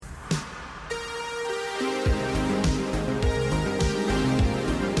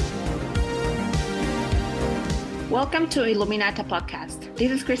Welcome to Illuminata Podcast.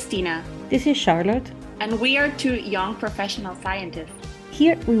 This is Christina. This is Charlotte. And we are two young professional scientists.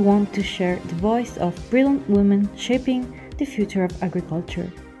 Here we want to share the voice of brilliant women shaping the future of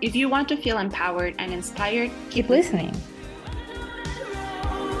agriculture. If you want to feel empowered and inspired, keep listening.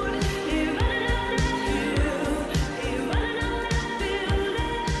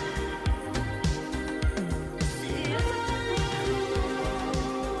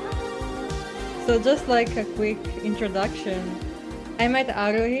 So just like a quick introduction, I met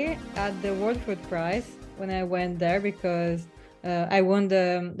Arohi at the World Food Prize when I went there because I won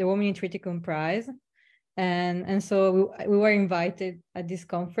the Women in Triticum Prize. And so we were invited at this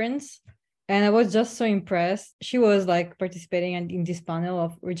conference. And I was just so impressed. She was like participating in this panel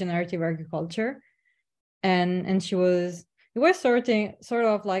of regenerative agriculture. And we were sort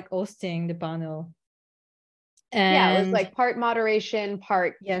of like hosting the panel. And yeah, it was like part moderation,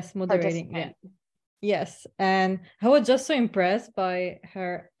 part moderating. Yeah. Yes. And I was just so impressed by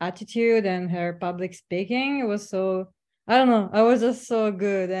her attitude and her public speaking. It was so, I don't know, I was just so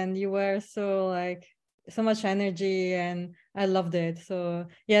good. And you were so much energy and I loved it. So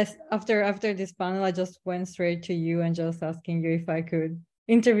yes, after this panel, I just went straight to you and just asking you if I could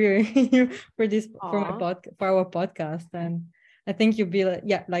interview you for our podcast. And I think you'd be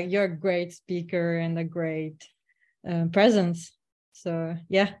you're a great speaker and a great presence. So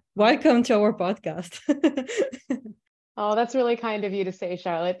yeah, welcome to our podcast. Oh, that's really kind of you to say,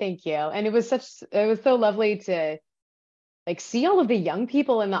 Charlotte. Thank you. And it was so lovely to see all of the young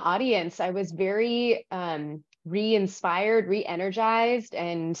people in the audience. I was very re-inspired, re-energized,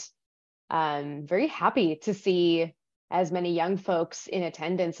 and very happy to see as many young folks in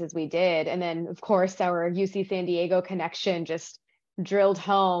attendance as we did. And then of course our UC San Diego connection just drilled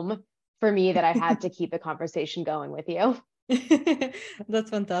home for me that I had to keep the conversation going with you. That's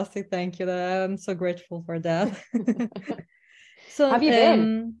fantastic. Thank you. I'm so grateful for that. So how have you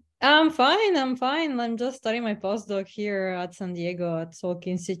been? I'm fine. I'm just studying my postdoc here at San Diego at Salk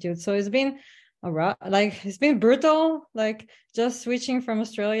Institute. So it's been it's been brutal, just switching from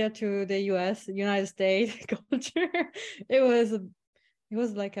Australia to the United States culture. It was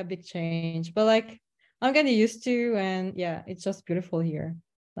like a big change, but I'm getting used to, and yeah, it's just beautiful here.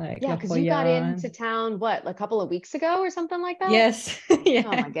 Because you got into town a couple of weeks ago or something like that? Yes. Yeah.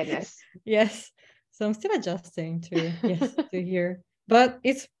 Oh my goodness. Yes. So I'm still adjusting to here, but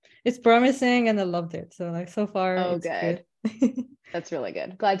it's promising and I loved it. So so far. Oh, good. That's really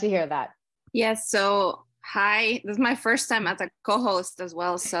good. Glad to hear that. Yes. So hi, this is my first time as a co-host as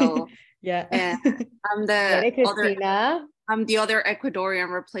well. So yeah. I'm the other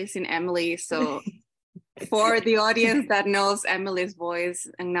Ecuadorian replacing Emily. So for the audience that knows Emily's voice,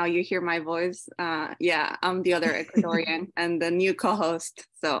 and now you hear my voice, I'm the other Ecuadorian and the new co-host.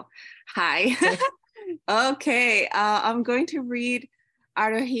 So, hi. Okay, I'm going to read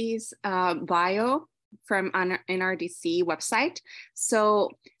Arohi's bio from NRDC website. So,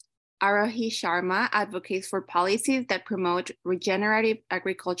 Arohi Sharma advocates for policies that promote regenerative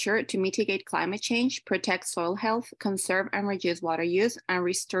agriculture to mitigate climate change, protect soil health, conserve and reduce water use, and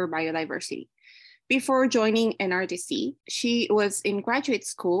restore biodiversity. Before joining NRDC, she was in graduate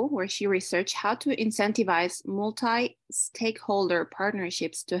school where she researched how to incentivize multi-stakeholder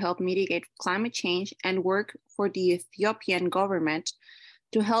partnerships to help mitigate climate change and work for the Ethiopian government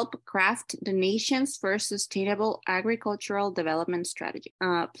to help craft the nation's first sustainable agricultural development strategy.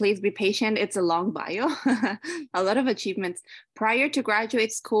 Please be patient, it's a long bio, a lot of achievements. Prior to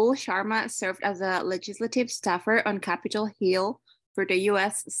graduate school, Sharma served as a legislative staffer on Capitol Hill for the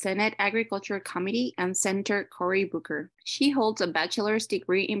U.S. Senate Agriculture Committee and Senator Cory Booker. She holds a bachelor's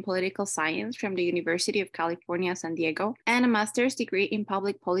degree in political science from the University of California, San Diego, and a master's degree in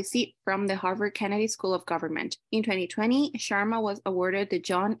public policy from the Harvard Kennedy School of Government. In 2020, Sharma was awarded the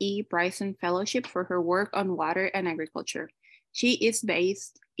John E. Bryson Fellowship for her work on water and agriculture. She is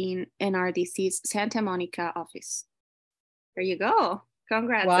based in NRDC's Santa Monica office. There you go.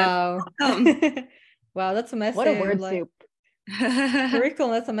 Congrats. Wow. Wow, that's a massive. What a word soup.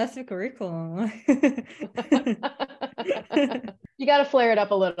 Curriculum. That's a massive curriculum. You got to flare it up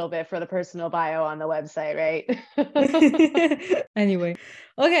a little bit for the personal bio on the website, right? Anyway,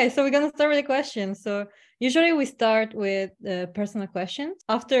 okay, so we're gonna start with the questions. So usually we start with personal questions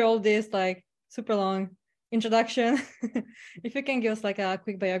after all this super long introduction. If you can give us a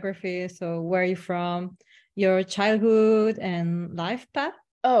quick biography, so where are you from, your childhood and life path.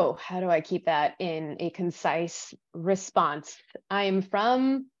 Oh, how do I keep that in a concise response? I'm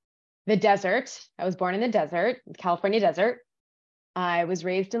from the desert. I was born in the desert, California desert. I was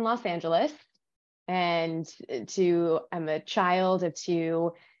raised in Los Angeles, and I'm a child of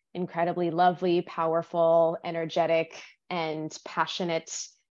two incredibly lovely, powerful, energetic, and passionate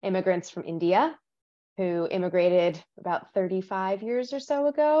immigrants from India who immigrated about 35 years or so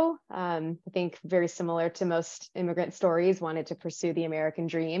ago. I think very similar to most immigrant stories, wanted to pursue the American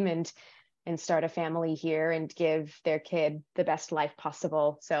dream and start a family here and give their kid the best life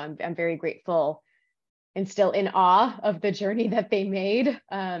possible. So I'm very grateful and still in awe of the journey that they made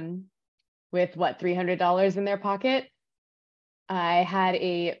with what, $300 in their pocket. I had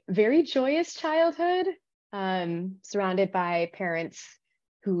a very joyous childhood, surrounded by parents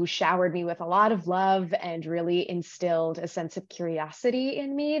who showered me with a lot of love and really instilled a sense of curiosity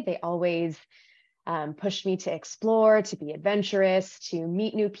in me. They always pushed me to explore, to be adventurous, to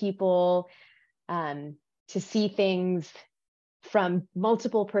meet new people, to see things from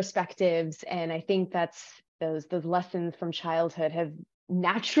multiple perspectives. And I think that's those lessons from childhood have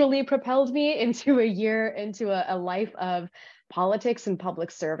naturally propelled me into a life of politics and public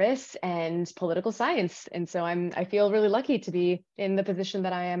service and political science. And so I feel really lucky to be in the position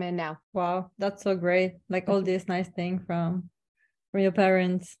that I am in now. Wow, that's so great. Like all this nice thing from your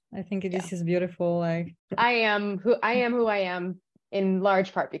parents. I think this is beautiful. Like I am who I am in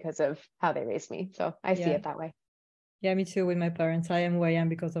large part because of how they raised me. So I see it that way. Yeah, me too with my parents. I am who I am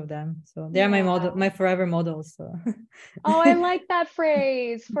because of them. So they are my model, my forever models. So oh, I like that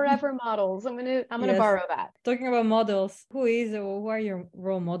phrase, forever models. I'm gonna borrow that. Talking about models, who are your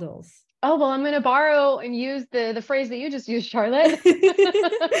role models? Oh, well, I'm gonna borrow and use the phrase that you just used, Charlotte.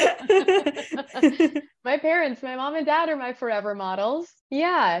 My parents, my mom and dad are my forever models.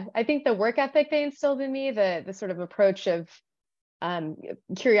 Yeah, I think the work ethic they instilled in me, the sort of approach of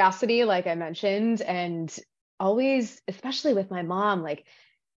curiosity, like I mentioned, and always, especially with my mom, like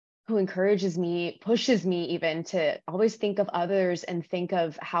who encourages me, pushes me even to always think of others and think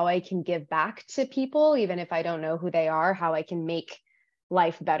of how I can give back to people, even if I don't know who they are, how I can make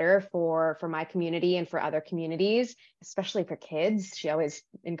life better for my community and for other communities, especially for kids. She always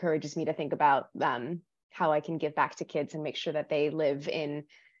encourages me to think about how I can give back to kids and make sure that they live in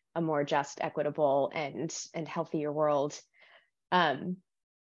a more just, equitable, and healthier world.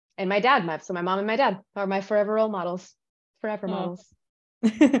 And my dad, so my mom and my dad are my forever role models, forever models.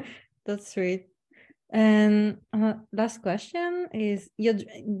 That's sweet. And last question is,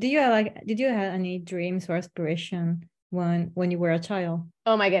 did you have any dreams or aspiration when you were a child?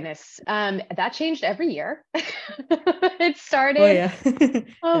 Oh my goodness. That changed every year. It started.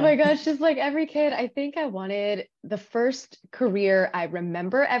 Oh my gosh, just like every kid, I think I wanted the first career I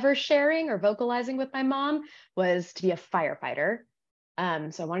remember ever sharing or vocalizing with my mom was to be a firefighter.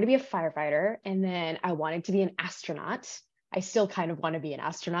 So I wanted to be a firefighter, and then I wanted to be an astronaut. I still kind of want to be an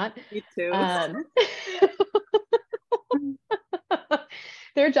astronaut. Me too.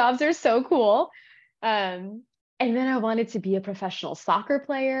 Their jobs are so cool. And then I wanted to be a professional soccer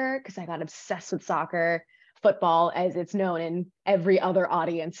player because I got obsessed with soccer, football, as it's known in every other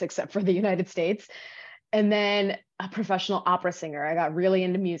audience except for the United States. And then a professional opera singer. I got really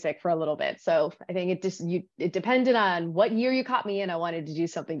into music for a little bit. So I think it depended on what year you caught me in. I wanted to do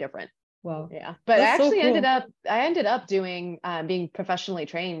something different. Wow. Yeah. But I actually ended up doing being professionally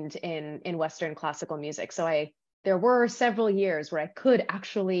trained in Western classical music. So there were several years where I could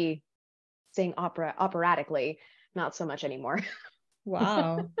actually sing opera operatically, not so much anymore.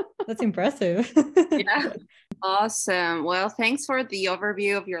 Wow. That's impressive. Yeah. Awesome. Well, thanks for the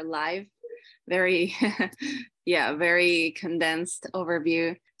overview of your life. Very very condensed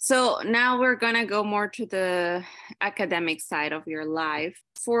overview. So now we're gonna go more to the academic side of your life.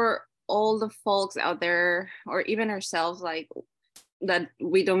 For all the folks out there, or even ourselves, like that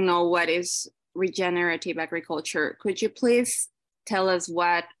we don't know what is regenerative agriculture, could you please tell us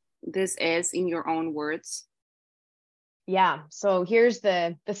what this is in your own words? Yeah, so here's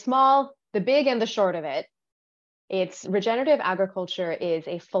the big and the short of it. It's regenerative agriculture is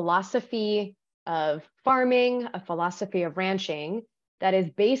a philosophy of farming, a philosophy of ranching that is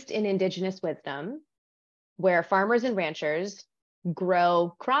based in indigenous wisdom, where farmers and ranchers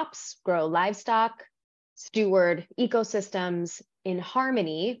grow crops, grow livestock, steward ecosystems in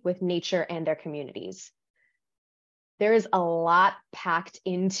harmony with nature and their communities. There is a lot packed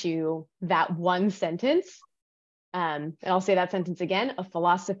into that one sentence. And I'll say that sentence again: a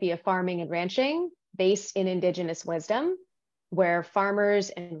philosophy of farming and ranching based in indigenous wisdom, where farmers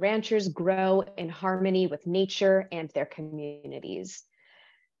and ranchers grow in harmony with nature and their communities.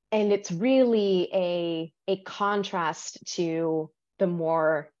 And it's really a contrast to the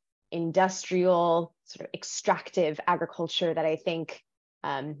more industrial, sort of extractive agriculture that I think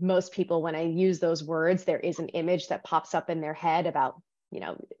most people, when I use those words, there is an image that pops up in their head about,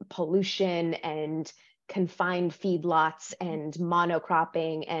 pollution and confined feedlots and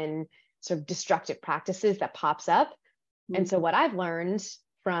monocropping and sort of destructive practices that pops up. Mm-hmm. And so what I've learned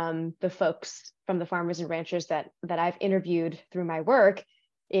from the folks, from the farmers and ranchers that I've interviewed through my work,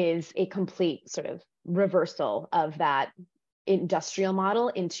 is a complete sort of reversal of that industrial model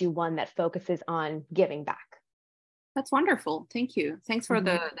into one that focuses on giving back. That's wonderful. Thank you. Thanks for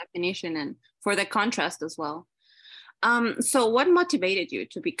the definition and for the contrast as well. So what motivated you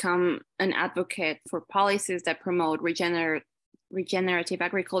to become an advocate for policies that promote regenerative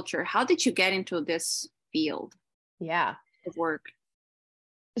agriculture? How did you get into this field of work?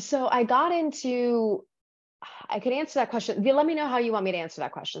 So I got into, I could answer that question. Let me know how you want me to answer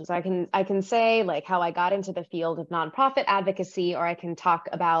that question. So I can say like how I got into the field of nonprofit advocacy, or I can talk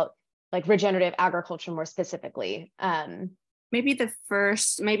about like regenerative agriculture more specifically. Maybe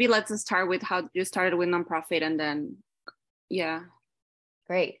let's start with how you started with nonprofit, and then, yeah.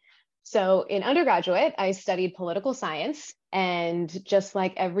 Great. So in undergraduate, I studied political science, and just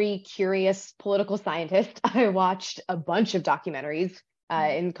like every curious political scientist, I watched a bunch of documentaries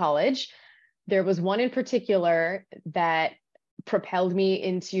in college. There was one in particular that propelled me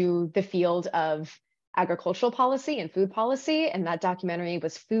into the field of agricultural policy and food policy, and that documentary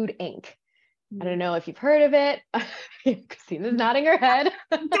was Food Inc. I don't know if you've heard of it. Christina's nodding her head.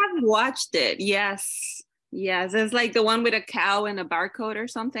 I've watched it. Yes. It's like the one with a cow and a barcode or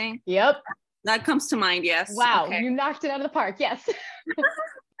something. Yep. That comes to mind. Yes. Wow. Okay. You knocked it out of the park. Yes.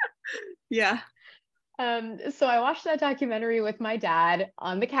 Yeah. So I watched that documentary with my dad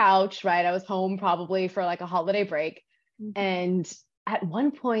on the couch, right? I was home probably for like a holiday break. Mm-hmm. And at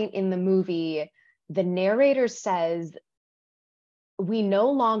one point in the movie, the narrator says, "We no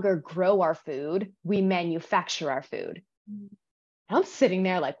longer grow our food, we manufacture our food." Mm-hmm. I'm sitting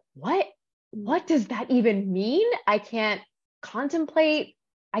there like, what does that even mean? I can't contemplate.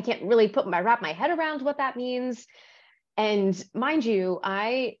 I can't really wrap my head around what that means. And mind you,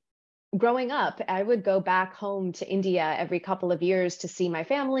 growing up, I would go back home to India every couple of years to see my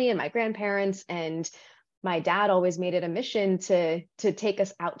family and my grandparents. And my dad always made it a mission to take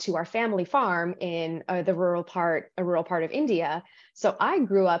us out to our family farm in a rural part of India. So I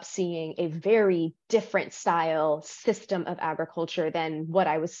grew up seeing a very different style system of agriculture than what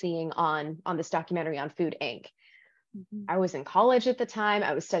I was seeing on this documentary on Food Inc. Mm-hmm. I was in college at the time.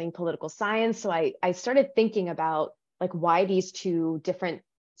 I was studying political science. So I started thinking about like why these two different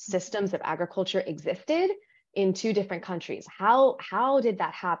systems of agriculture existed in two different countries. How did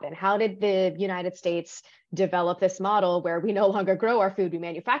that happen? How did the United States develop this model where we no longer grow our food, we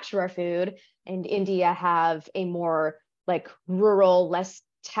manufacture our food, and India have a more like rural, less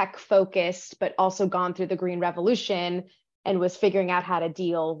tech focused, but also gone through the Green Revolution and was figuring out how to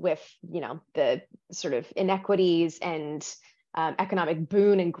deal with, the sort of inequities and economic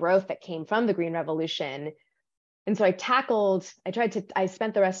boon and growth that came from the Green Revolution. And so I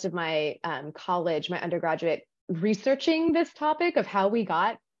spent the rest of my college, my undergraduate, researching this topic of how we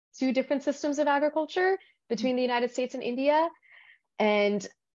got two different systems of agriculture between the United States and India. And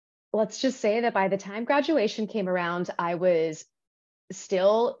let's just say that by the time graduation came around, I was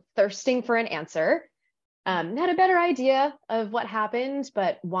still thirsting for an answer, had a better idea of what happened,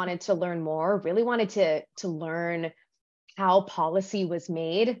 but wanted to learn more, really wanted to learn how policy was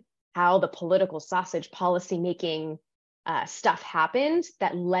made, how the political sausage policy-making stuff happened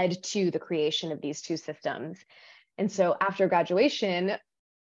that led to the creation of these two systems. And so after graduation,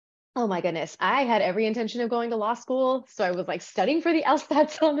 oh my goodness, I had every intention of going to law school. So I was like studying for the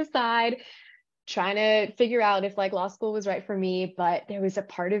LSATs on the side, trying to figure out if like law school was right for me. But there was a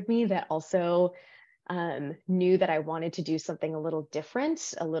part of me that also knew that I wanted to do something a little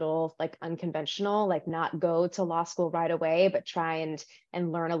different, a little like unconventional, like not go to law school right away, but try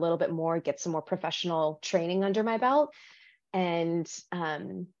and learn a little bit more, get some more professional training under my belt. And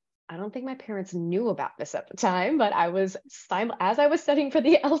I don't think my parents knew about this at the time, but as I was studying for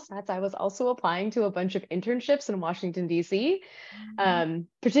the LSATs, I was also applying to a bunch of internships in Washington, D.C.,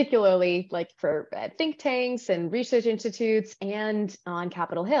 particularly like for think tanks and research institutes and on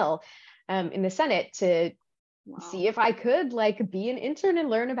Capitol Hill. In the Senate to see if I could like be an intern and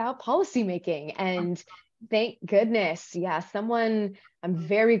learn about policymaking. And thank goodness, I'm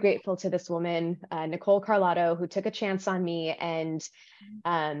very grateful to this woman, Nicole Carlotto, who took a chance on me and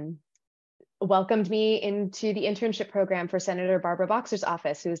welcomed me into the internship program for Senator Barbara Boxer's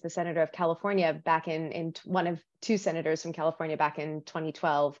office, who is the senator of California back in one of two senators from California back in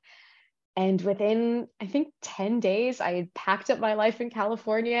 2012. And within, I think, 10 days, I had packed up my life in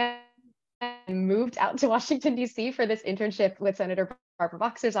California and moved out to Washington, D.C. for this internship with Senator Barbara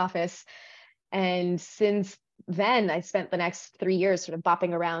Boxer's office. And since then I spent the next 3 years sort of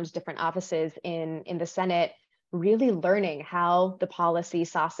bopping around different offices in the Senate, really learning how the policy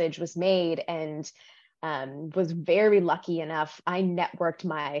sausage was made, and was very lucky enough. I networked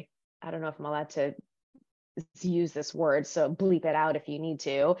I don't know if I'm allowed to use this word, so bleep it out if you need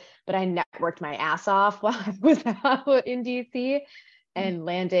to, but I networked my ass off while I was out in DC and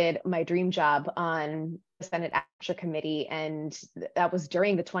landed my dream job on the Senate Agriculture Committee. And that was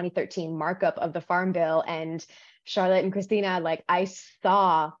during the 2013 markup of the Farm Bill. And Charlotte and Christina, like I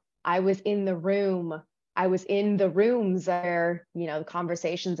was in the room. I was in the rooms where, the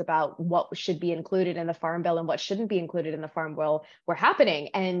conversations about what should be included in the Farm Bill and what shouldn't be included in the Farm Bill were happening.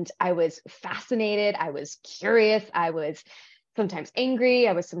 And I was fascinated. I was curious. I was sometimes angry.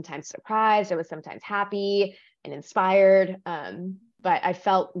 I was sometimes surprised. I was sometimes happy and inspired. But I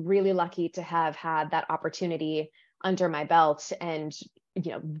felt really lucky to have had that opportunity under my belt and,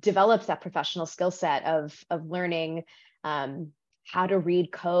 developed that professional skill set of learning how to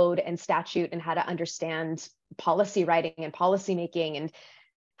read code and statute and how to understand policy writing and policy making, and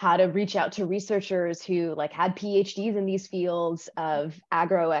how to reach out to researchers who had PhDs in these fields of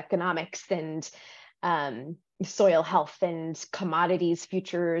agroeconomics and soil health and commodities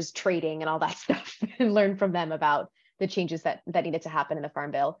futures trading and all that stuff, and learn from them about the changes that needed to happen in the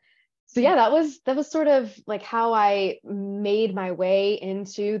Farm Bill. So yeah, that was sort of how I made my way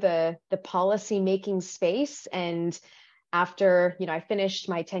into the policy making space. And after, I finished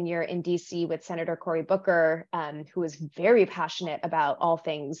my tenure in DC with Senator Cory Booker, who was very passionate about all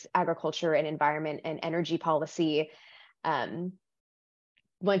things agriculture and environment and energy policy.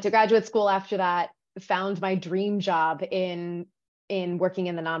 Went to graduate school after that, found my dream job in working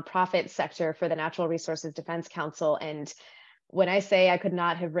in the nonprofit sector for the Natural Resources Defense Council. And when I say I could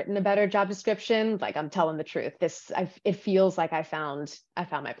not have written a better job description, I'm telling the truth. It feels like I found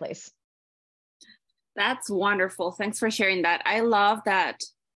my place. That's wonderful. Thanks for sharing that. I love that.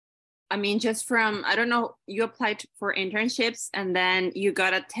 I mean, just from, I don't know, you applied for internships and then you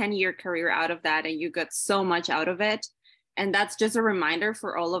got a 10-year career out of that and you got so much out of it. And that's just a reminder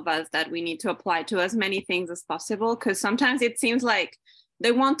for all of us that we need to apply to as many things as possible, because sometimes it seems like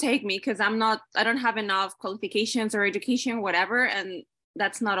they won't take me because I don't have enough qualifications or education, whatever. And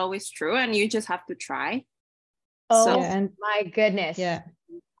that's not always true. And you just have to try. Oh, and my goodness. Yeah.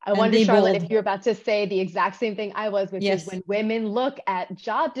 I wonder, Charlotte, if you're about to say the exact same thing I was, which is when women look at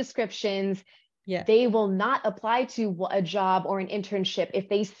job descriptions, they will not apply to a job or an internship if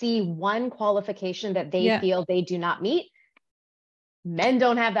they see one qualification that they feel they do not meet. Men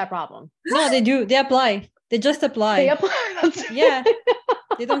don't have that problem. No, they do. They apply. They just apply. They apply. Yeah.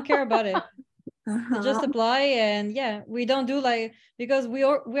 They don't care about it. They just apply, and we don't do because we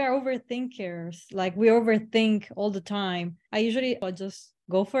are overthinkers. We overthink all the time. I usually just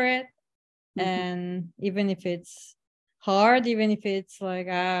go for it. Mm-hmm. And even if it's hard, even if it's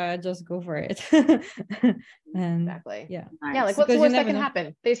just go for it. And exactly. Yeah. Nice. Yeah. What's the worst that can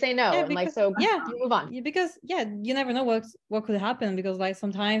happen? They say no. Yeah, because, and you move on. Because you never know what could happen, because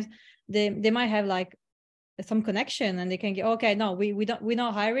sometimes they might have some connection and they can get, okay, no, we're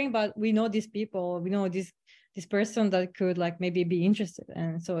not hiring, but we know these people, we know this person that could maybe be interested.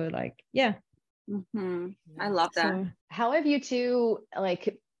 And so Mm-hmm. I love that. So, how have you two,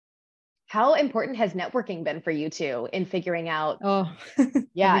 how important has networking been for you two in figuring out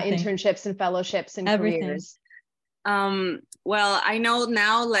internships and fellowships and careers? Well, I know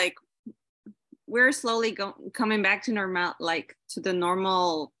now we're slowly coming back to normal, to the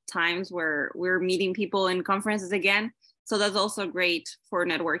normal times where we're meeting people in conferences again. So that's also great for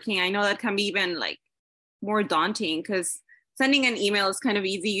networking. I know that can be even more daunting because sending an email is kind of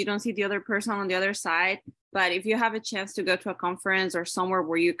easy. You don't see the other person on the other side. But if you have a chance to go to a conference or somewhere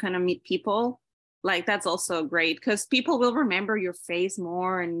where you kind of meet people, that's also great because people will remember your face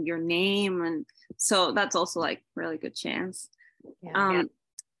more and your name. And so that's also really good chance.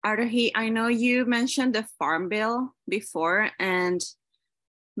 Arahi, I know you mentioned the Farm Bill before, and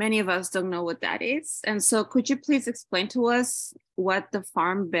many of us don't know what that is. And so could you please explain to us what the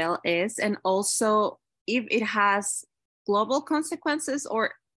Farm Bill is, and also if it has global consequences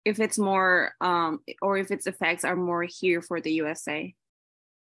or if it's more, or if its effects are more here for the USA?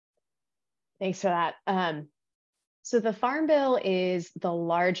 Thanks for that. So the Farm Bill is the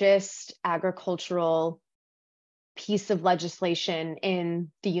largest agricultural piece of legislation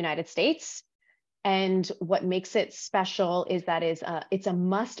in the United States. And what makes it special is that it's a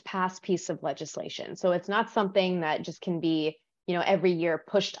must-pass piece of legislation. So it's not something that just can be, every year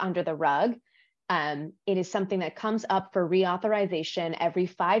pushed under the rug. It is something that comes up for reauthorization every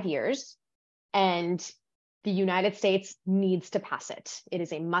 5 years, and the United States needs to pass it. It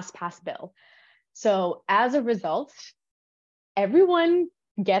is a must-pass bill. So as a result, everyone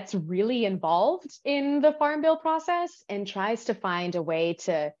gets really involved in the Farm Bill process and tries to find a way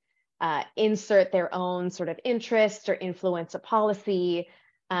to insert their own sort of interest or influence a policy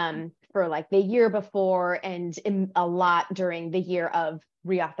for like the year before and a lot during the year of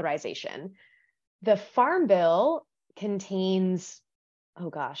reauthorization. The Farm Bill contains, oh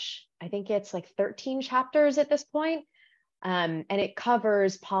gosh, I think it's like 13 chapters at this point. And it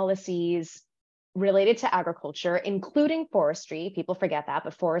covers policies related to agriculture, including forestry. People forget that,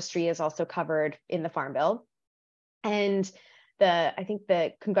 but forestry is also covered in the Farm Bill. And I think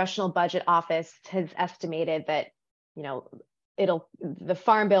the Congressional Budget Office has estimated that, you know, the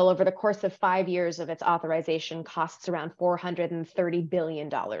Farm Bill over the course of 5 years of its authorization costs around $430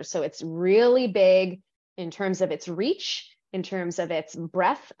 billion. So it's really big in terms of its reach, in terms of its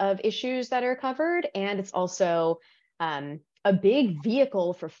breadth of issues that are covered. And it's also a big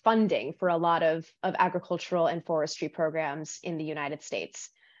vehicle for funding for a lot of agricultural and forestry programs in the United States.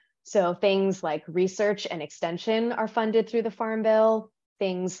 So things like research and extension are funded through the Farm Bill,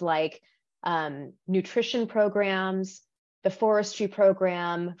 things like nutrition programs, the forestry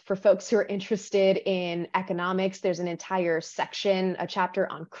program. For folks who are interested in economics, there's an entire section, a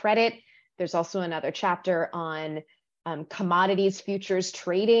chapter on credit. There's also another chapter on commodities futures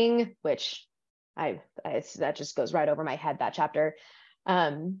trading, which that just goes right over my head, that chapter.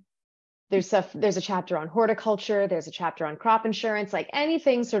 There's a chapter on horticulture, there's a chapter on crop insurance, like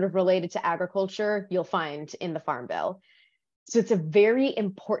anything sort of related to agriculture, you'll find in the Farm Bill. So it's a very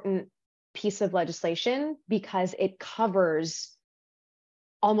important piece of legislation because it covers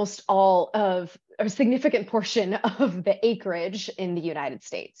almost all of a significant portion of the acreage in the United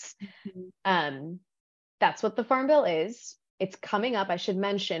States. Mm-hmm. That's what the Farm Bill is. It's coming up, I should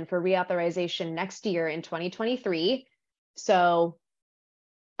mention, for reauthorization next year in 2023. So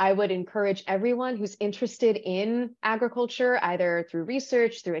I would encourage everyone who's interested in agriculture, either through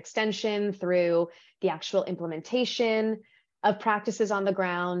research, through extension, through the actual implementation of practices on the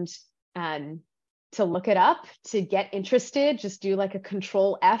ground, to look it up, to get interested. Just do like a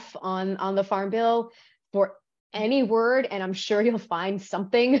Control F on the Farm Bill for any word, and I'm sure you'll find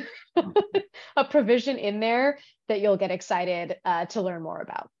something, a provision in there that you'll get excited to learn more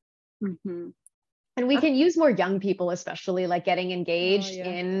about. Mm-hmm. And we can use more young people, especially like getting engaged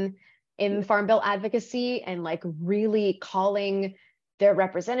in Farm Bill advocacy and like really calling their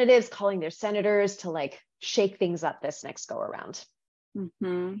representatives, calling their senators to like shake things up this next go around.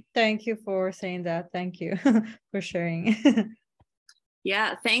 Mm-hmm. Thank you for saying that. Thank you for sharing.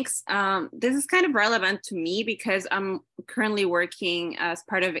 Yeah, thanks. This is kind of relevant to me because I'm currently working as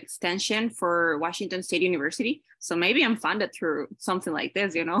part of extension for Washington State University. So maybe I'm funded through something like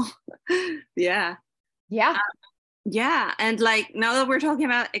this, you know? Yeah. Yeah. Yeah. And like, now that we're talking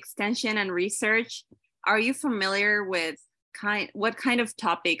about extension and research, are you familiar with what kind of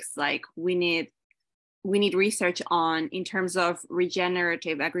topics like we need research on in terms of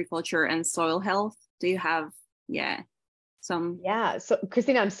regenerative agriculture and soil health? Do you have, some? Yeah. So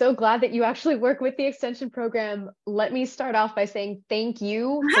Christina, I'm so glad that you actually work with the extension program. Let me start off by saying thank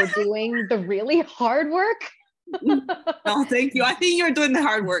you for doing the really hard work. Oh, thank you. I think you're doing the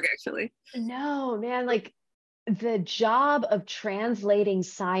hard work, actually. No, man, like the job of translating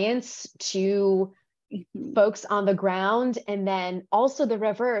science to folks on the ground, and then also the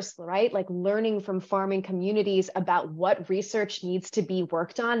reverse, right? Like learning from farming communities about what research needs to be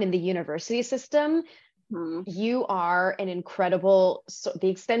worked on in the university system. You are an incredible, the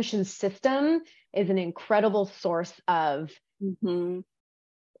extension system is an incredible source of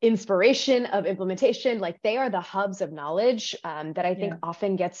inspiration, of implementation. Like they are the hubs of knowledge that I think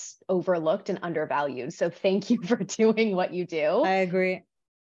often gets overlooked and undervalued. So thank you for doing what you do. I agree.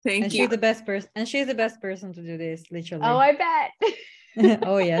 Thank you. She's the best person, and she's the best person to do this, literally. Oh, I bet.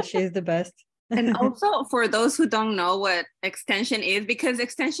 Oh yeah, she's the best. And also for those who don't know what extension is, because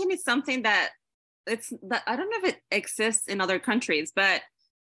extension is something that I don't know if it exists in other countries, but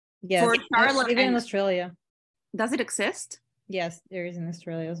yes, for Charlotte, even in Australia. Does it exist? Yes, there is in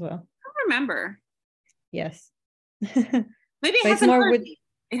Australia as well. I don't remember. Yes. Maybe it has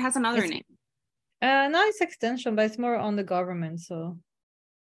another name. No, it's extension, but it's more on the government. So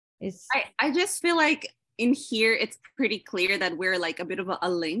it's. I just feel like in here it's pretty clear that we're like a bit of a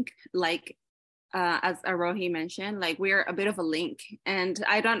link, like as Arohi mentioned, like we're a bit of a link, and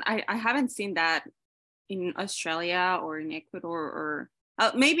I haven't seen that in Australia or in Ecuador or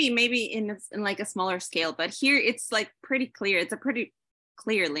maybe in like a smaller scale, but here it's like pretty clear. It's a pretty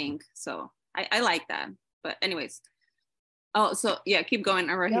clear link, so I like that. But anyways, so yeah, keep going,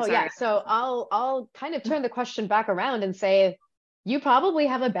 Arohi. No, yeah. So I'll kind of turn the question back around and say, you probably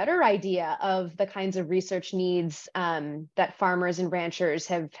have a better idea of the kinds of research needs that farmers and ranchers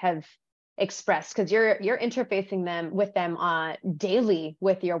have expressed, because you're interfacing with them daily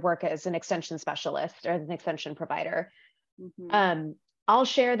with your work as an extension specialist or as an extension provider. Mm-hmm. I'll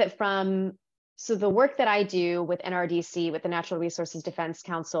share that so the work that I do with NRDC, with the Natural Resources Defense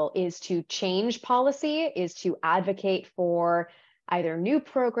Council, is to change policy, is to advocate for either new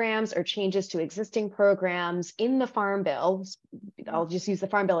programs or changes to existing programs in the Farm Bill. I'll just use the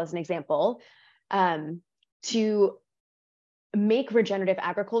Farm Bill as an example, to make regenerative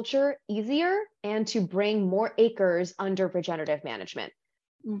agriculture easier and to bring more acres under regenerative management.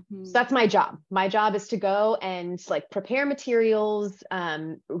 Mm-hmm. So that's my job. My job is to go and prepare materials,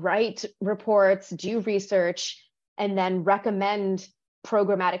 write reports, do research, and then recommend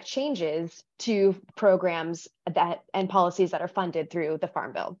programmatic changes to programs and policies that are funded through the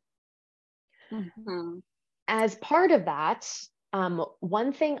Farm Bill. Mm-hmm. As part of that,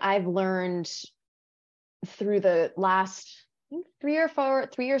 one thing I've learned through the last 3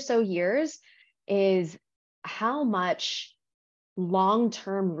 or so years is how much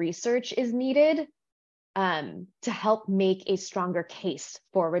long-term research is needed to help make a stronger case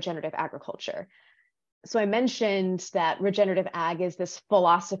for regenerative agriculture. So I mentioned that regenerative ag is this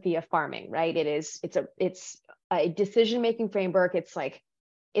philosophy of farming, right? It's a decision-making framework.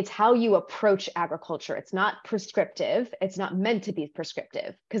 It's how you approach agriculture. It's not prescriptive. It's not meant to be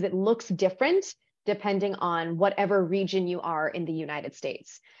prescriptive because it looks different depending on whatever region you are in the United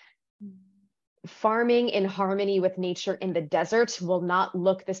States. Farming in harmony with nature in the desert will not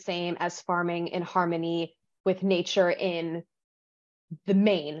look the same as farming in harmony with nature in the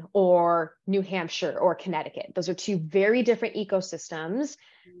Maine or New Hampshire or Connecticut. Those are two very different ecosystems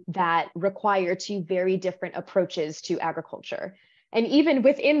that require two very different approaches to agriculture. And even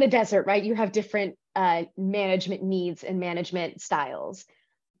within the desert, right, you have different management needs and management styles.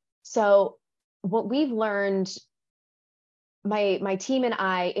 So what we've learned, my team and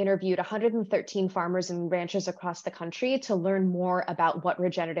I interviewed 113 farmers and ranchers across the country to learn more about what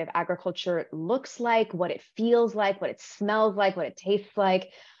regenerative agriculture looks like, what it feels like, what it smells like, what it tastes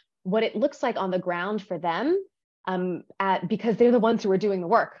like, what it looks like on the ground for them, because they're the ones who are doing the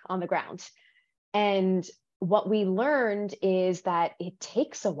work on the ground. And what we learned is that it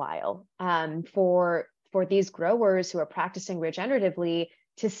takes a while for these growers who are practicing regeneratively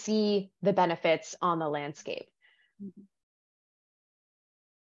to see the benefits on the landscape. Mm-hmm.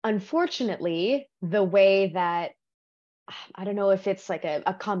 Unfortunately, the way that, I don't know if it's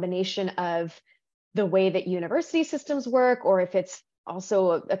a combination of the way that university systems work, or if it's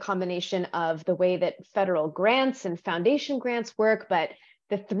also a combination of the way that federal grants and foundation grants work, but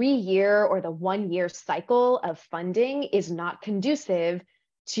the 3-year or the 1-year cycle of funding is not conducive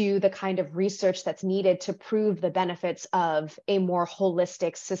to the kind of research that's needed to prove the benefits of a more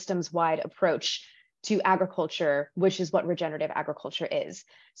holistic, systems-wide approach to agriculture, which is what regenerative agriculture is.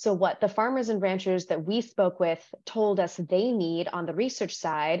 So what the farmers and ranchers that we spoke with told us they need on the research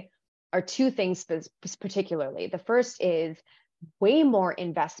side are two things particularly. The first is way more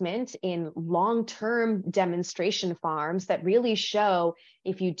investment in long-term demonstration farms that really show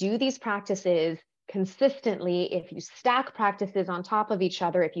if you do these practices consistently, if you stack practices on top of each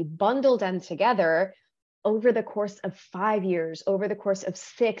other, if you bundle them together, over the course of 5 years, over the course of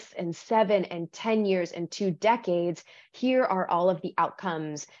 6 and 7 and 10 years and 2 decades, here are all of the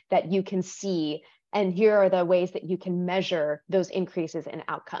outcomes that you can see. And here are the ways that you can measure those increases in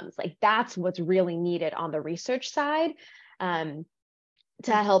outcomes. That's what's really needed on the research side to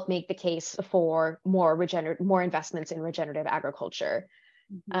help make the case for more investments in regenerative agriculture.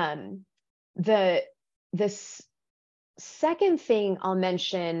 Mm-hmm. The second thing I'll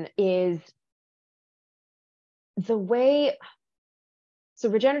mention is the way, so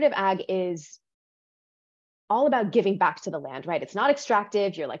regenerative ag is all about giving back to the land, right? It's not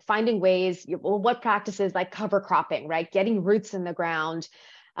extractive. You're finding ways, what practices like cover cropping, right? Getting roots in the ground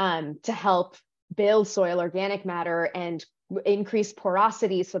to help build soil organic matter and increase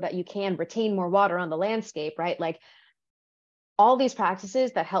porosity so that you can retain more water on the landscape, right? All these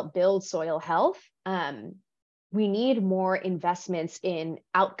practices that help build soil health, we need more investments in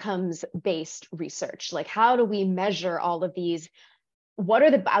outcomes-based research. How do we measure all of these? What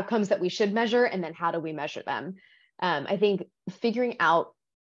are the outcomes that we should measure? And then how do we measure them? I think figuring out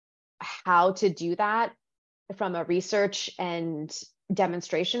how to do that from a research and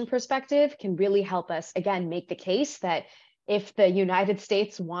demonstration perspective can really help us, again, make the case that if the United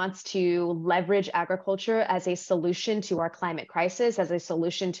States wants to leverage agriculture as a solution to our climate crisis, as a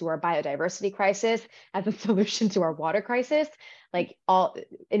solution to our biodiversity crisis, as a solution to our water crisis,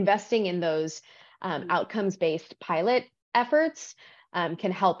 investing in those outcomes-based pilot efforts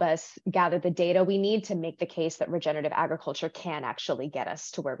can help us gather the data we need to make the case that regenerative agriculture can actually get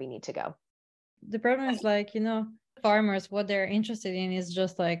us to where we need to go. The problem is like, farmers, what they're interested in is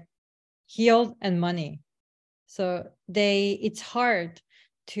just like yield and money. So it's hard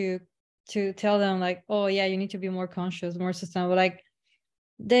to tell them like, oh yeah, you need to be more conscious, more sustainable. Like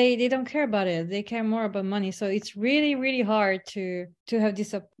they don't care about it. They care more about money. So it's really, really hard to have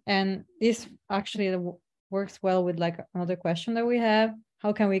this up. And this actually works well with like another question that we have.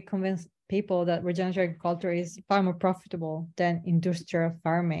 How can we convince people that regenerative agriculture is far more profitable than industrial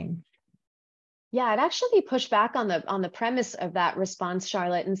farming? Yeah, I'd actually push back on the premise of that response,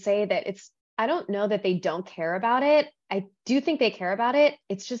 Charlotte, and say that I don't know that they don't care about it. I do think they care about it.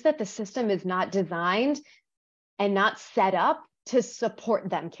 It's just that the system is not designed and not set up to support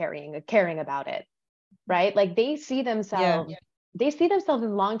them caring about it, right? Like they see themselves, they see themselves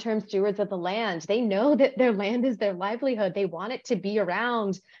as long-term stewards of the land. They know that their land is their livelihood. They want it to be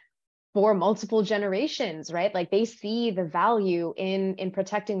around for multiple generations, right? Like they see the value in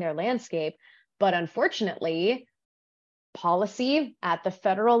protecting their landscape. But unfortunately, policy at the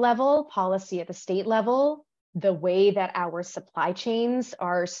federal level, policy at the state level, the way that our supply chains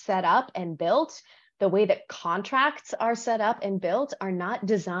are set up and built, the way that contracts are set up and built are not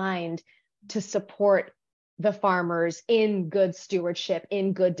designed to support the farmers in good stewardship,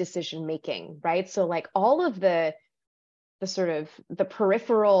 in good decision making, right? So like all of the sort of the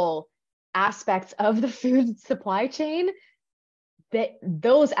peripheral aspects of the food supply chain, that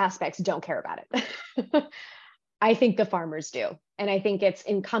those aspects don't care about it. I think the farmers do. And I think it's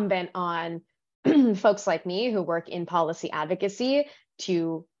incumbent on folks like me who work in policy advocacy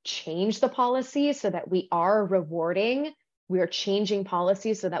to change the policy so that we are changing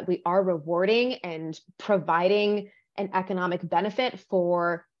policy so that we are rewarding and providing an economic benefit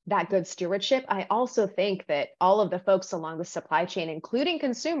for that good stewardship. I also think that all of the folks along the supply chain, including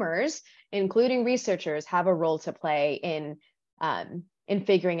consumers, including researchers, have a role to play in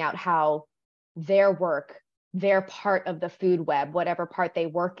figuring out how their work, their part of the food web, whatever part they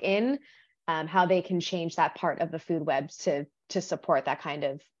work in, how they can change that part of the food web to support that kind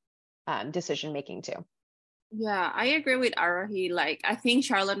of decision making too. Yeah, I agree with Arahi. Like, I think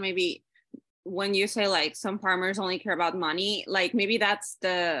Charlotte, maybe when you say like some farmers only care about money, like maybe that's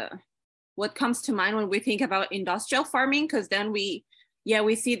what comes to mind when we think about industrial farming, because then we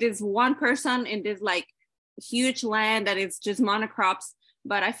see this one person in this like huge land that is just monocrops.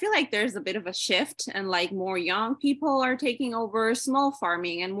 But I feel like there's a bit of a shift and like more young people are taking over small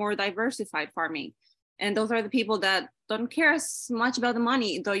farming and more diversified farming. And those are the people that don't care as much about the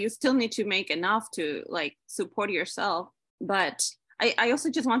money, though you still need to make enough to like support yourself. But I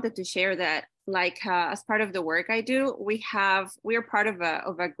also just wanted to share that like as part of the work I do, we are part of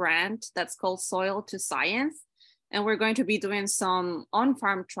a grant that's called Soil to Science. And we're going to be doing some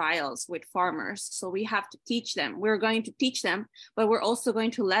on-farm trials with farmers. So we have to teach them. We're going to teach them, but we're also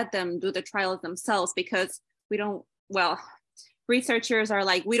going to let them do the trials themselves because researchers are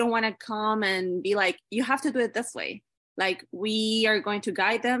like, we don't want to come and be like, you have to do it this way. Like we are going to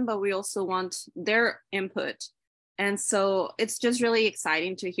guide them, but we also want their input. And so it's just really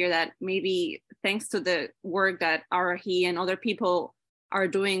exciting to hear that maybe thanks to the work that Arahi and other people are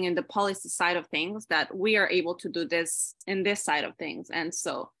doing in the policy side of things, that we are able to do this in this side of things. And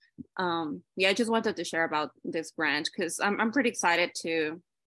so, I just wanted to share about this grant because I'm pretty excited to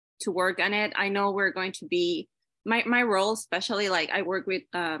work on it. I know we're going to be, my role, especially like I work with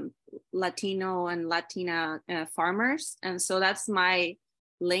Latino and Latina farmers. And so that's my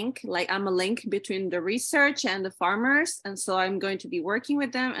link, like I'm a link between the research and the farmers. And so I'm going to be working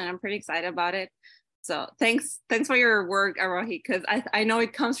with them and I'm pretty excited about it. So thanks for your work, Arahi, because I know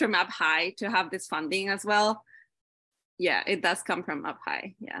it comes from up high to have this funding as well. Yeah, it does come from up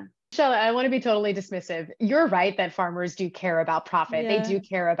high. Yeah. Charlotte, I want to be totally dismissive. You're right that farmers do care about profit. Yeah. They do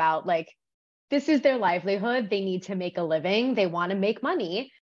care about like, this is their livelihood. They need to make a living. They want to make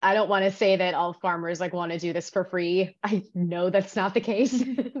money. I don't want to say that all farmers like want to do this for free. I know that's not the case.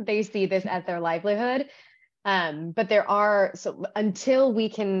 They see this as their livelihood. But so until we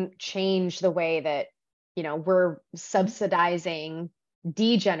can change the way that, we're subsidizing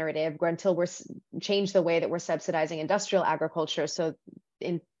degenerative, or until we're change the way that we're subsidizing industrial agriculture. So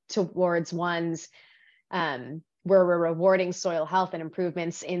towards ones where we're rewarding soil health and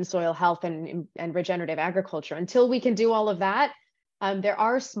improvements in soil health and regenerative agriculture, until we can do all of that, there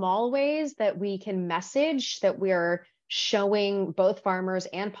are small ways that we can message that we're showing both farmers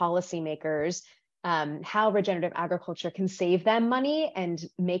and policymakers how regenerative agriculture can save them money and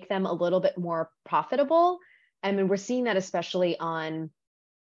make them a little bit more profitable. I mean, we're seeing that especially on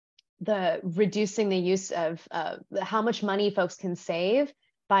reducing the use of how much money folks can save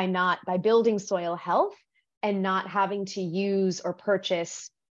by building soil health and not having to use or purchase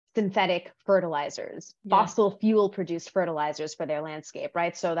synthetic fertilizers, fossil fuel produced fertilizers for their landscape,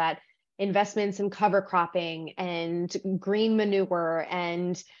 right? So that investments in cover cropping and green manure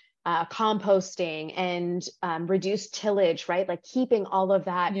and composting and reduced tillage, right? Like keeping all of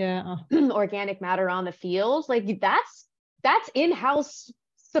that organic matter on the field, like that's in-house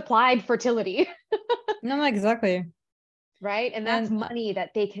supplied fertility. No, exactly. Right. And that's money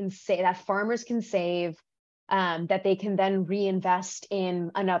that they can say that farmers can save, that they can then reinvest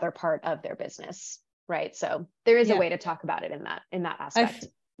in another part of their business. Right. So there is a way to talk about it in that aspect.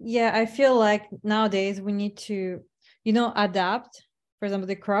 I feel like nowadays we need to, adapt, for example,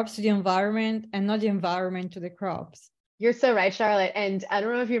 the crops to the environment and not the environment to the crops. You're so right, Charlotte. And I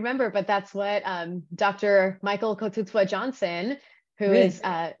don't know if you remember, but that's what Dr. Michael Kotutswa Johnson, who is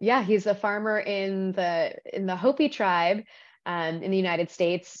he's a farmer in the Hopi tribe in the United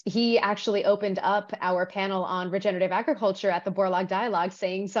States. He actually opened up our panel on regenerative agriculture at the Borlaug Dialogue,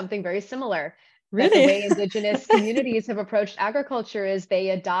 saying something very similar. Really? That the way indigenous communities have approached agriculture is they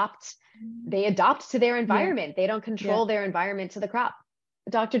adopt to their environment. They don't control their environment to the crop.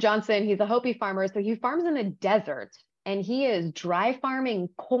 Dr. Johnson, he's a Hopi farmer, so he farms in the desert, and he is dry farming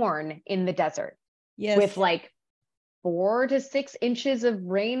corn in the desert with like 4 to 6 inches of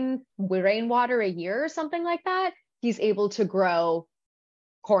rainwater a year or something like that. He's able to grow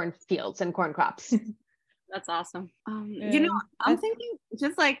corn fields and corn crops. That's awesome. I'm thinking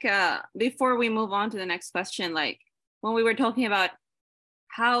just like before we move on to the next question, like when we were talking about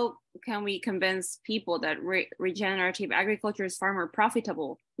how can we convince people that regenerative agriculture is far more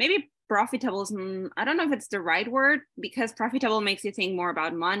profitable? Maybe profitable is, I don't know if it's the right word, because profitable makes you think more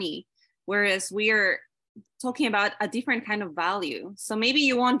about money, whereas we are talking about a different kind of value. So maybe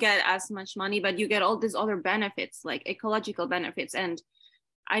you won't get as much money, but you get all these other benefits, like ecological benefits. And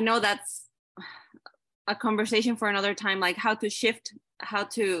I know that's a conversation for another time, like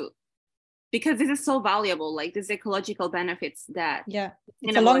because this is so valuable, like these ecological benefits that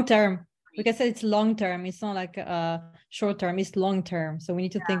it's a long term. Like I said, it's long term. It's not like a short term, it's long term. So we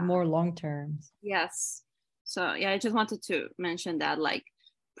need to think more long term. Yes. So I just wanted to mention that, like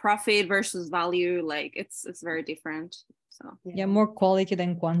profit versus value, like it's very different. So more quality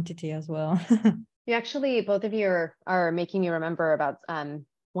than quantity as well. You actually, both of you are making me remember about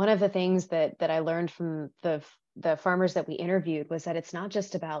one of the things that I learned from the farmers that we interviewed was that it's not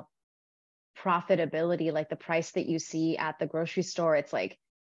just about profitability, like the price that you see at the grocery store. It's like,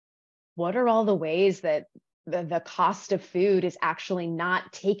 what are all the ways that the cost of food is actually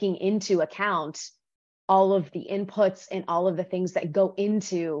not taking into account all of the inputs and all of the things that go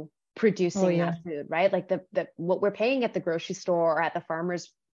into producing that food, right? Like the what we're paying at the grocery store or at the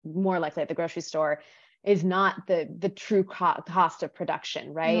farmers, more likely at the grocery store, is not the true cost of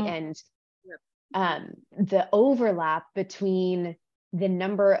production, right? And the overlap between the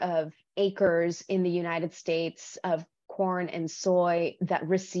number of acres in the United States of corn and soy that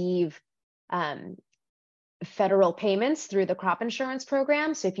receive federal payments through the crop insurance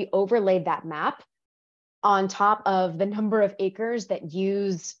program. So if you overlaid that map on top of the number of acres that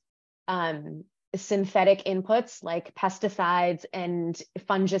use synthetic inputs like pesticides and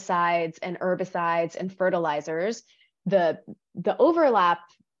fungicides and herbicides and fertilizers, the overlap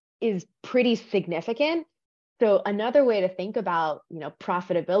is pretty significant. So another way to think about,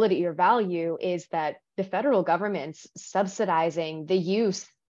 profitability or value is that the federal government's subsidizing the use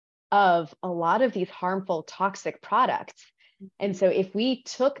of a lot of these harmful toxic products. And so if we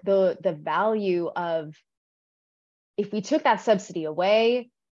took the value of, if we took that subsidy away,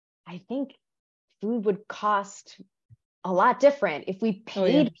 I think food would cost a lot different. If we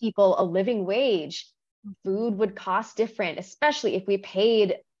paid people a living wage, food would cost different, especially if we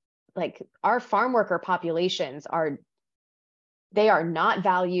paid, like, our farm worker populations they are not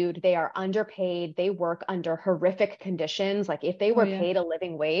valued, they are underpaid, they work under horrific conditions. Like if they were paid a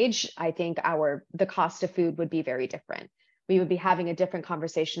living wage, I think the cost of food would be very different. We would be having a different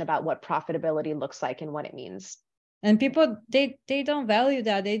conversation about what profitability looks like and what it means. And people, they don't value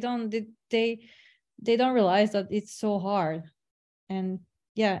that. They don't realize that it's so hard. And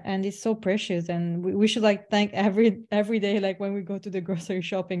and it's so precious, and we should like thank every day, like when we go to the grocery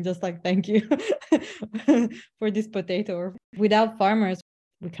shopping, just like thank you for this potato. Without farmers,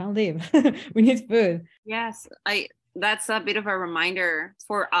 we can't live. We need food. Yes, that's a bit of a reminder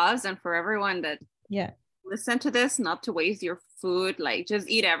for us and for everyone that listen to this, not to waste your food, like just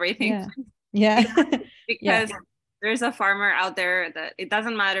eat everything. Because there's a farmer out there that it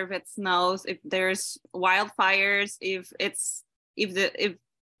doesn't matter if it snows, if there's wildfires, if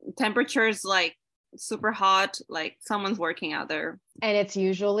temperatures like super hot, like someone's working out there. And it's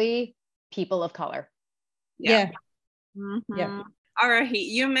usually people of color. Yeah. Mm-hmm. Yeah. All right,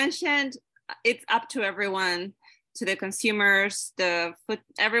 you mentioned it's up to everyone, to the consumers,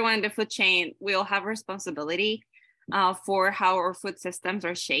 everyone in the food chain. We all have responsibility for how our food systems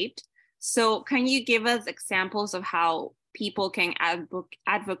are shaped. So can you give us examples of how people can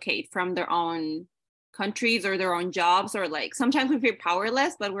advocate from their own countries or their own jobs? Or like sometimes we feel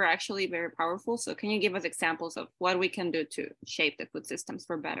powerless, but we're actually very powerful. So can you give us examples of what we can do to shape the food systems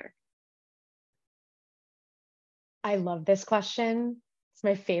for better? I love this question. It's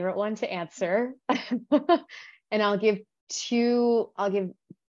my favorite one to answer. And I'll give two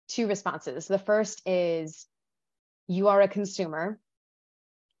responses. The first is, you are a consumer,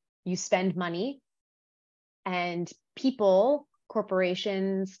 you spend money, and people,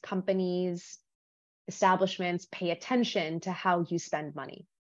 corporations, companies, establishments pay attention to how you spend money.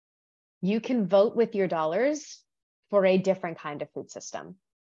 You can vote with your dollars for a different kind of food system.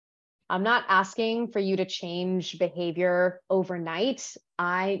 I'm not asking for you to change behavior overnight.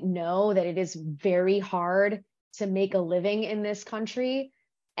 I know that it is very hard to make a living in this country,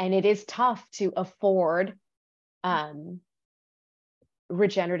 and it is tough to afford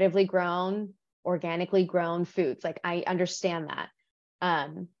regeneratively grown, organically grown foods. Like, I understand that.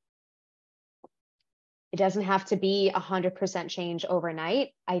 It doesn't have to be 100% change overnight.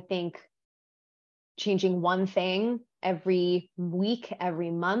 I think changing one thing every week,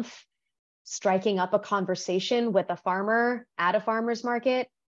 every month, striking up a conversation with a farmer at a farmer's market,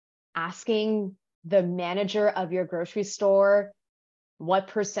 asking the manager of your grocery store what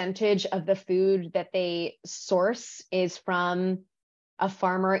percentage of the food that they source is from a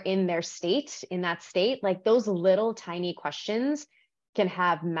farmer in their state, in that state. Like, those little tiny questions can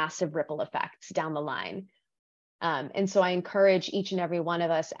have massive ripple effects down the line. And so I encourage each and every one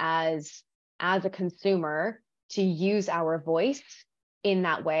of us as a consumer to use our voice in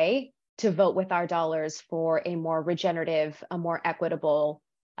that way, to vote with our dollars for a more regenerative, a more equitable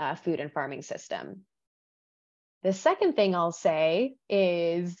food and farming system. The second thing I'll say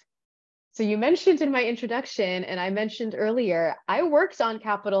is, so you mentioned in my introduction, and I mentioned earlier, I worked on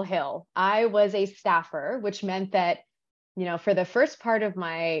Capitol Hill. I was a staffer, which meant that, you know, for the first part of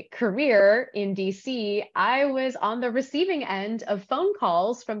my career in DC, I was on the receiving end of phone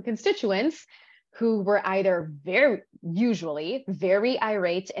calls from constituents who were either usually very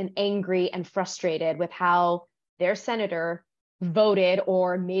irate and angry and frustrated with how their senator voted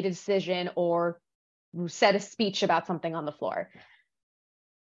or made a decision or said a speech about something on the floor.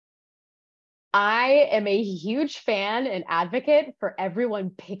 I am a huge fan and advocate for everyone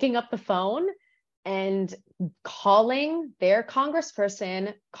picking up the phone and calling their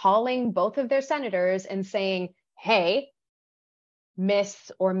congressperson, calling both of their senators and saying, hey,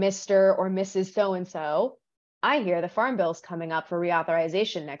 Miss or Mr. or Mrs. So-and-so, I hear the Farm Bill's coming up for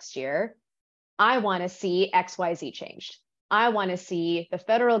reauthorization next year. I want to see XYZ changed. I want to see the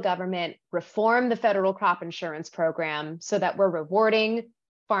federal government reform the federal crop insurance program so that we're rewarding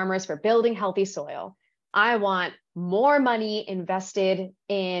farmers for building healthy soil. I want more money invested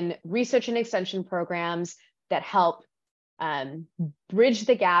in research and extension programs that help bridge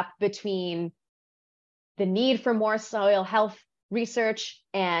the gap between the need for more soil health research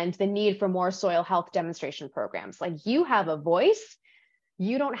and the need for more soil health demonstration programs. Like, you have a voice.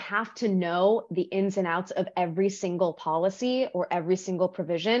 You don't have to know the ins and outs of every single policy or every single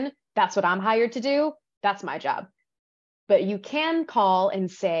provision. That's what I'm hired to do. That's my job. But you can call and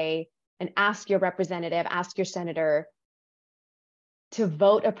say, and ask your representative, ask your senator to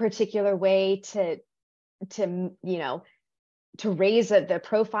vote a particular way to raise the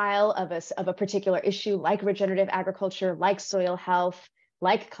profile of a particular issue, like regenerative agriculture, like soil health,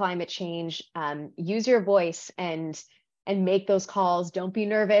 like climate change. Use your voice and make those calls. Don't be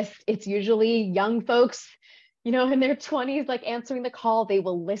nervous. It's usually young folks, in their 20s, like, answering the call. They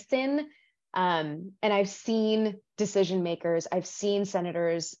will listen. And I've seen decision makers, I've seen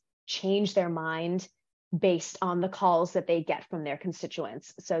senators change their mind based on the calls that they get from their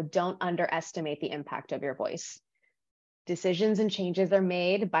constituents. So don't underestimate the impact of your voice. Decisions and changes are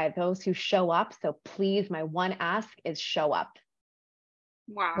made by those who show up. So please, my one ask is show up.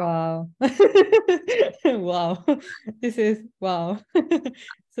 Wow. Wow. This is wow.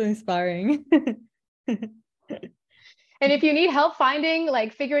 So inspiring. And if you need help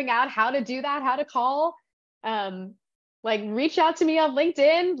figuring out how to do that, how to call, reach out to me on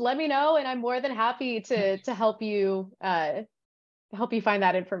LinkedIn, let me know, and I'm more than happy to help you find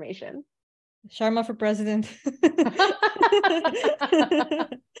that information. Sharma for president.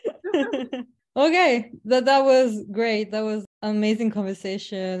 Okay, that was great. That was amazing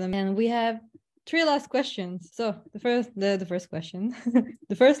conversation. And we have 3 last questions. So the first question,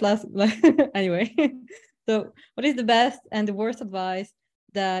 anyway. So what is the best and the worst advice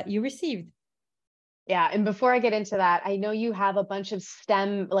that you received? Yeah. And before I get into that, I know you have a bunch of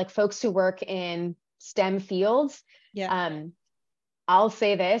STEM, like folks who work in STEM fields. Yeah. I'll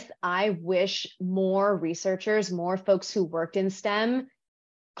say this, I wish more researchers, more folks who worked in STEM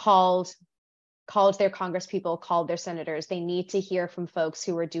called their congresspeople, called their senators. They need to hear from folks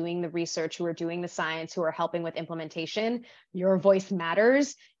who are doing the research, who are doing the science, who are helping with implementation. Your voice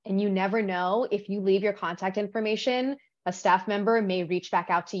matters. And you never know, if you leave your contact information, a staff member may reach back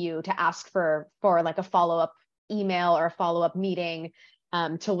out to you to ask for like a follow-up email or a follow-up meeting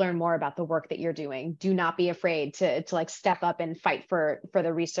to learn more about the work that you're doing. Do not be afraid to like step up and fight for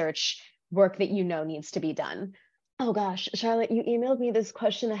the research work that you know needs to be done. Oh gosh, Charlotte, you emailed me this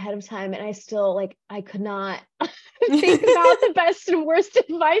question ahead of time and I still I could not think about the best and worst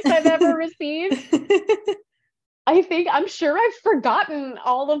advice I've ever received. I'm sure I've forgotten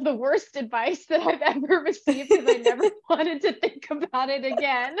all of the worst advice that I've ever received because I never wanted to think about it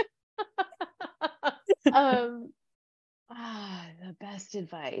again. The best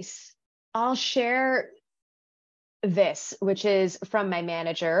advice. I'll share this, which is from my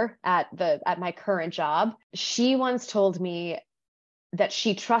manager at my current job. She once told me that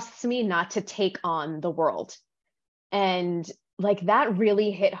she trusts me not to take on the world. And that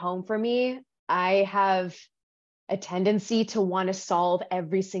really hit home for me. I have a tendency to want to solve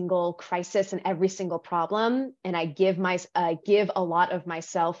every single crisis and every single problem. And I give a lot of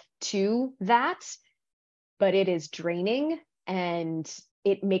myself to that, but it is draining and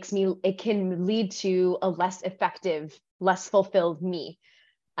it can lead to a less effective, less fulfilled me.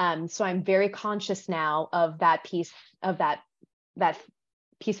 So I'm very conscious now of that piece of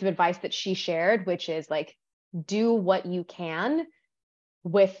advice that she shared, which is do what you can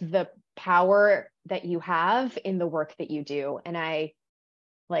with the power that you have in the work that you do. And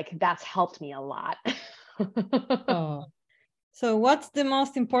that's helped me a lot. Oh. So what's the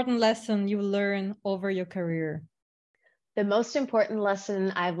most important lesson you learned over your career? The most important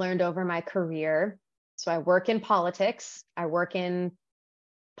lesson I've learned over my career, so I work in politics, I work in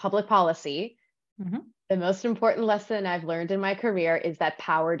public policy. Mm-hmm. The most important lesson I've learned in my career is that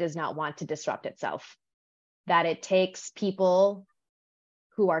power does not want to disrupt itself, that it takes people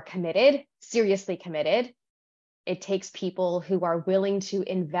who are committed, seriously committed. It takes people who are willing to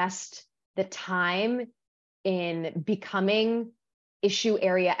invest the time in becoming issue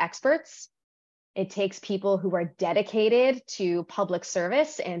area experts. It takes people who are dedicated to public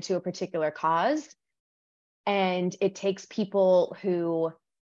service and to a particular cause. And it takes people who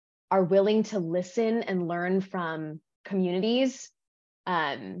are willing to listen and learn from communities,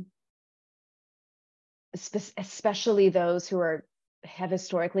 especially those who have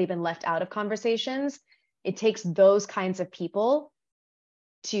historically been left out of conversations. It takes those kinds of people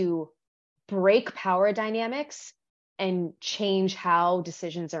to break power dynamics and change how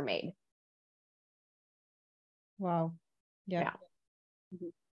decisions are made. Wow. Yeah. Yeah.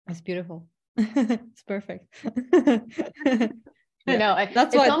 That's beautiful. It's perfect. Yeah. I know. It's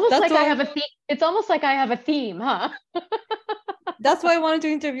almost like I have a theme, huh? That's why I wanted to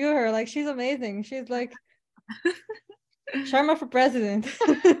interview her. She's amazing. She's Sharma for president.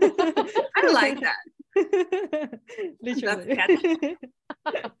 I like that. Literally.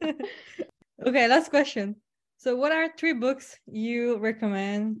 Okay, last question. So what are 3 books you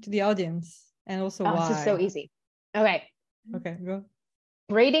recommend to the audience, and also why? This is so easy. Okay, go.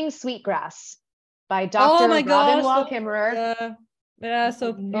 Braiding Sweetgrass by Dr. Robin Wall Kimmerer.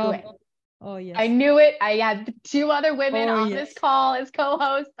 Oh, yes. I knew it. I had 2 other women on this call as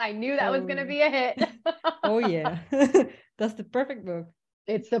co-hosts. I knew that was going to be a hit. Oh, yeah. That's the perfect book.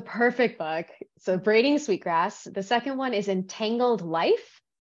 It's the perfect book. So Braiding Sweetgrass. The second one is Entangled Life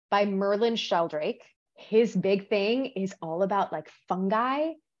by Merlin Sheldrake. His big thing is all about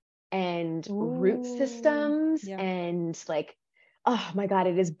fungi and root systems and oh my God,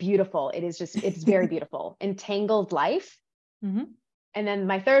 it is beautiful. It's very beautiful. Entangled Life. Mm-hmm. And then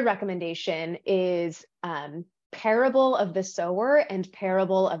my third recommendation is Parable of the Sower and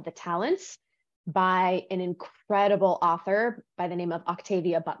Parable of the Talents by an incredible author by the name of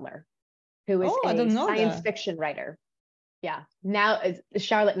Octavia Butler, who is a science fiction writer. Yeah. Now,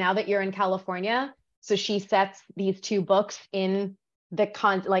 Charlotte, now that you're in California, so she sets these 2 books in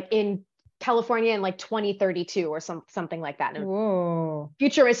in California in 2032 or something like that. Whoa.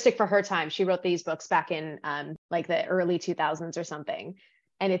 Futuristic for her time. She wrote these books back in the early 2000s or something.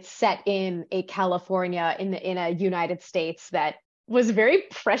 And it's set in a California in a United States that was very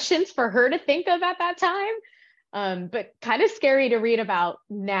prescient for her to think of at that time. but kind of scary to read about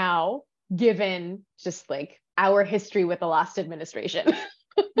now, given just like our history with the last administration.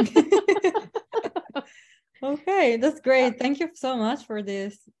 Okay, that's great. Thank you so much for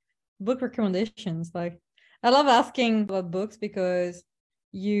this book recommendations. Like, I love asking about books because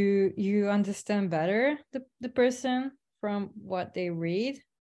you understand better the person from what they read.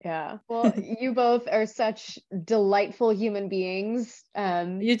 Yeah. Well, you both are such delightful human beings.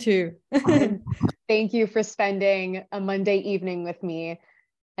 You too. Thank you for spending a Monday evening with me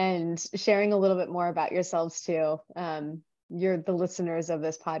and sharing a little bit more about yourselves too. The listeners of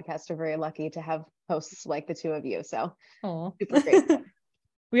this podcast are very lucky to have hosts like the two of you. So super grateful.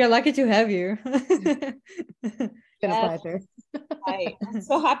 We are lucky to have you. It's been a pleasure. I'm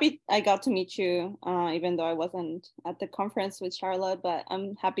so happy I got to meet you, even though I wasn't at the conference with Charlotte, but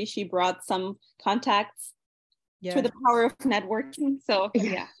I'm happy she brought some contacts through the power of networking. So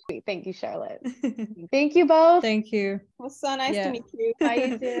yeah. Thank you, Charlotte. Thank you both. Thank you. It was so nice to meet you. Bye,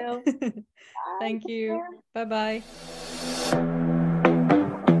 you too. Thank you. Bye-bye.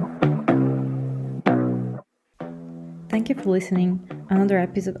 Thank you for listening to another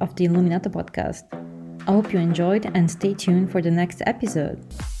episode of the Illuminata podcast. I hope you enjoyed and stay tuned for the next episode.